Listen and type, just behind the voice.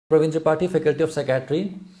Praveen Tripathi, Faculty of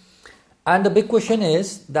Psychiatry. And the big question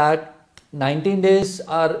is that 19 days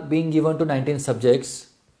are being given to 19 subjects.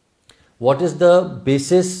 What is the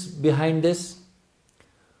basis behind this?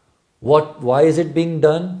 Why is it being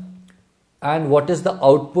done? And what is the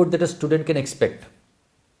output that a student can expect?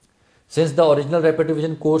 Since the original rapid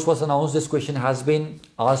revision course was announced, this question has been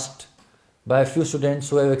asked by a few students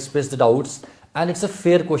who have expressed doubts, and it's a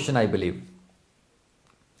fair question, I believe.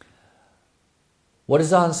 What is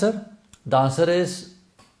the answer? The answer is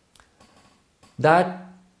that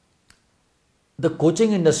the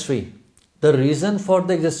coaching industry, the reason for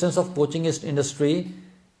the existence of coaching industry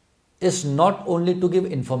is not only to give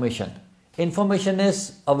information. Information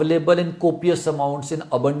is available in copious amounts, in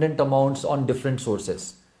abundant amounts on different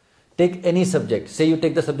sources. Take any subject. Say you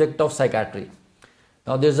take the subject of psychiatry.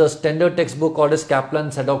 Now there's a standard textbook called as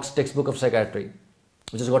Kaplan-Sadok's textbook of psychiatry,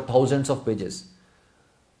 which has got thousands of pages.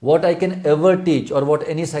 What I can ever teach, or what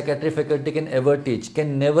any psychiatry faculty can ever teach,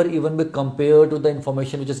 can never even be compared to the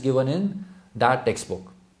information which is given in that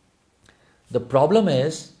textbook. The problem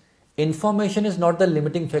is, information is not the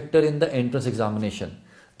limiting factor in the entrance examination.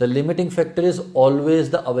 The limiting factor is always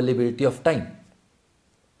the availability of time.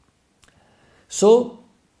 So,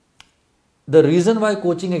 the reason why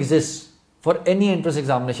coaching exists for any entrance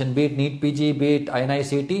examination, be it NEETPG, be it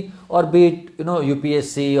INI-CET, or be it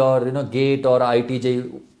UPSC or GATE or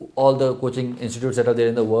ITJ, all the coaching institutes that are there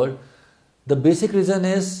in the world, the basic reason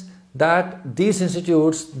is that these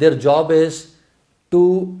institutes, their job is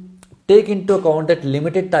to take into account that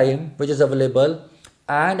limited time which is available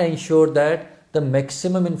and ensure that the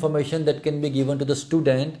maximum information that can be given to the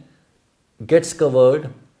student gets covered,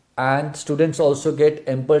 and students also get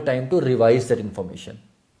ample time to revise that information.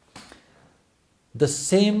 The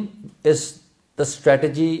same is the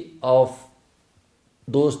strategy of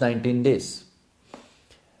those 19 days.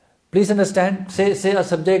 Please understand, say a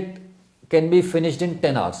subject can be finished in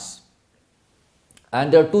 10 hours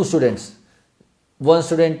and there are two students. One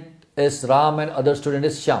student is Ram and other student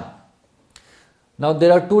is Shyam. Now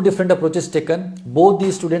there are two different approaches taken. Both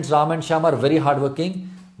these students, Ram and Shyam, are very hardworking.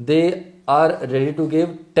 They are ready to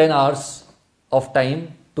give 10 hours of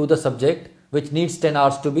time to the subject which needs 10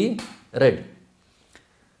 hours to be read.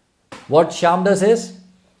 What Shyam does is,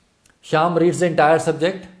 Shyam reads the entire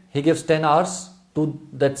subject, he gives 10 hours to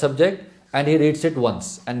that subject and he reads it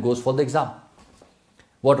once and goes for the exam.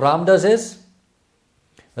 What Ram does is,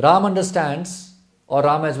 Ram understands, or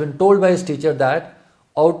Ram has been told by his teacher that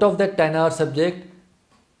out of that 10-hour subject,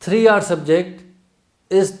 3-hour subject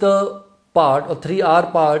is the part, or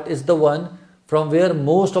 3-hour part is the one from where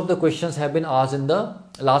most of the questions have been asked in the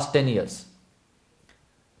last 10 years.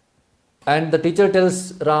 And the teacher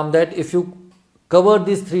tells Ram that if you cover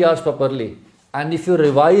these 3 hours properly, and if you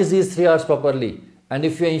revise these 3 hours properly, and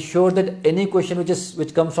if you ensure that any question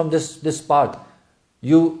which comes from this part,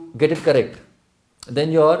 you get it correct,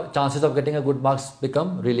 then your chances of getting a good marks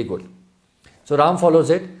become really good. So Ram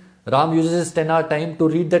follows it. Ram uses his 10-hour time to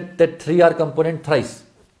read that 3-hour component thrice,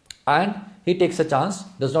 and he takes a chance,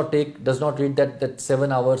 does not read that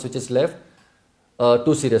 7 hours which is left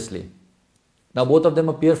too seriously. Now both of them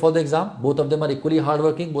appear for the exam, both of them are equally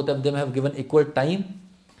hardworking, both of them have given equal time.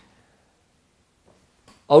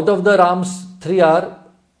 Out of the Ram's 3 hour,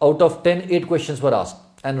 out of 10, 8 questions were asked,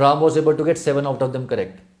 and Ram was able to get 7 out of them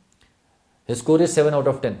correct. His score is 7 out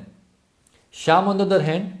of 10. Shyam, on the other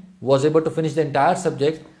hand, was able to finish the entire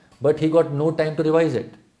subject, but he got no time to revise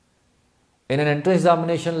it. In an entrance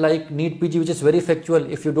examination like NEETPG, which is very factual,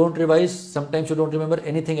 if you don't revise, sometimes you don't remember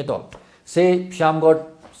anything at all. Say Shyam got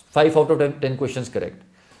 5 out of 10 questions correct.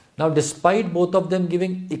 Now, despite both of them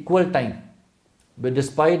giving equal time, but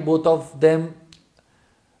despite both of them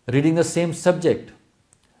reading the same subject,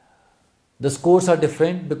 the scores are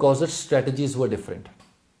different because the strategies were different.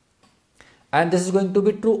 And this is going to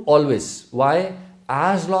be true always. Why?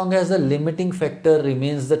 As long as the limiting factor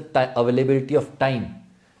remains the availability of time,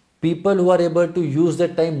 people who are able to use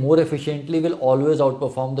that time more efficiently will always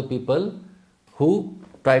outperform the people who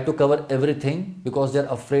try to cover everything because they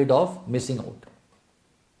are afraid of missing out.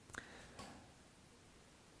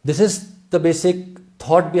 This is the basic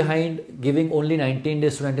thought behind giving only 19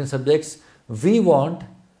 days to 19 subjects. We want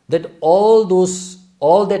that all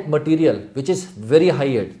that material which is very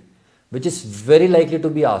high-end, which is very likely to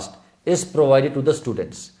be asked, is provided to the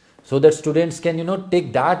students, so that students can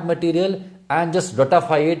take that material and just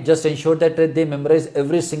ratify it, just ensure that they memorize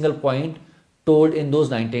every single point told in those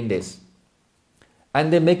 19 days.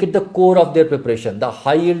 And they make it the core of their preparation, the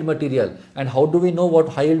high yield material. And how do we know what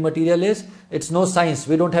high yield material is? It's no science.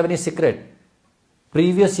 We don't have any secret.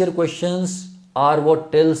 Previous year questions are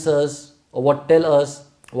what tells us, or what tell us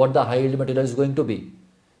what the high yield material is going to be.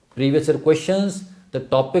 previous year questions, the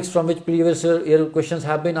topics from which previous year questions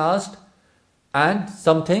have been asked, and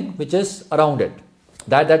something which is around it.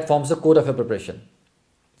 That forms the core of your preparation.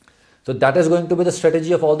 So that is going to be the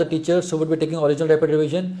strategy of all the teachers who would be taking original rapid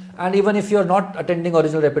revision. And even if you are not attending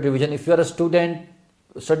original rapid revision, if you are a student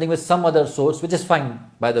studying with some other source, which is fine,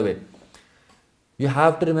 by the way, you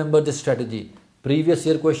have to remember this strategy. Previous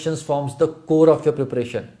year questions forms the core of your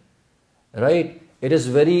preparation, right? It is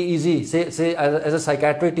very easy. Say as a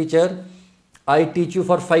psychiatry teacher, I teach you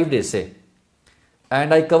for 5 days, say,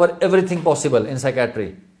 and I cover everything possible in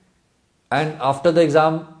psychiatry. And after the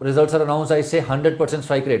exam results are announced, I say 100%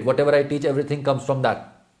 strike rate. Whatever I teach, everything comes from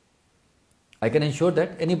that. I can ensure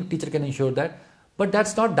that. Any teacher can ensure that. But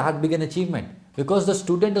that's not that big an achievement, because the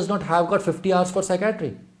student does not have got 50 hours for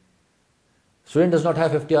psychiatry. Student does not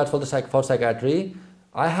have 50 hours for psychiatry.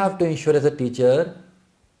 I have to ensure as a teacher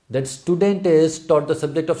that student is taught the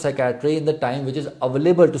subject of psychiatry in the time which is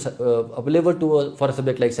available for a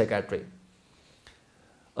subject like psychiatry.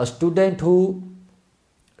 A student who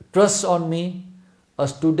trusts on me, a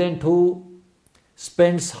student who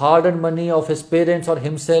spends hard-earned money of his parents or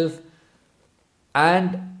himself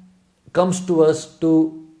and comes to us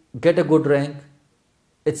to get a good rank,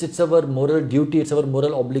 it's our moral duty, it's our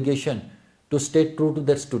moral obligation to stay true to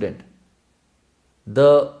that student.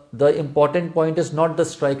 The important point is not the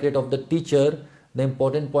strike rate of the teacher. The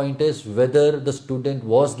important point is whether the student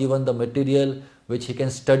was given the material which he can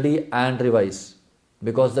study and revise,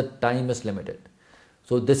 because the time is limited.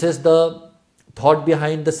 So this is the thought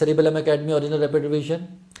behind the Cerebellum Academy Original Rapid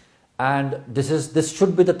Revision, and this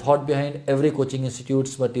should be the thought behind every coaching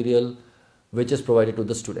institute's material which is provided to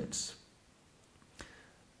the students.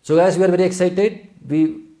 So guys, we are very excited.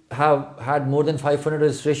 We have had more than 500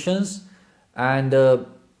 registrations, and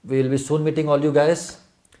we will be soon meeting all you guys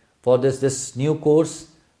for this new course,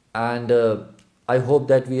 and I hope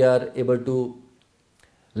that we are able to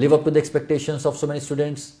live up to the expectations of so many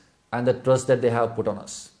students and the trust that they have put on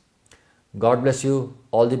us. God bless you.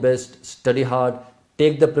 All the best. Study hard.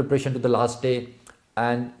 Take the preparation to the last day,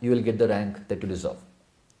 and you will get the rank that you deserve.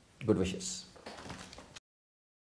 Good wishes.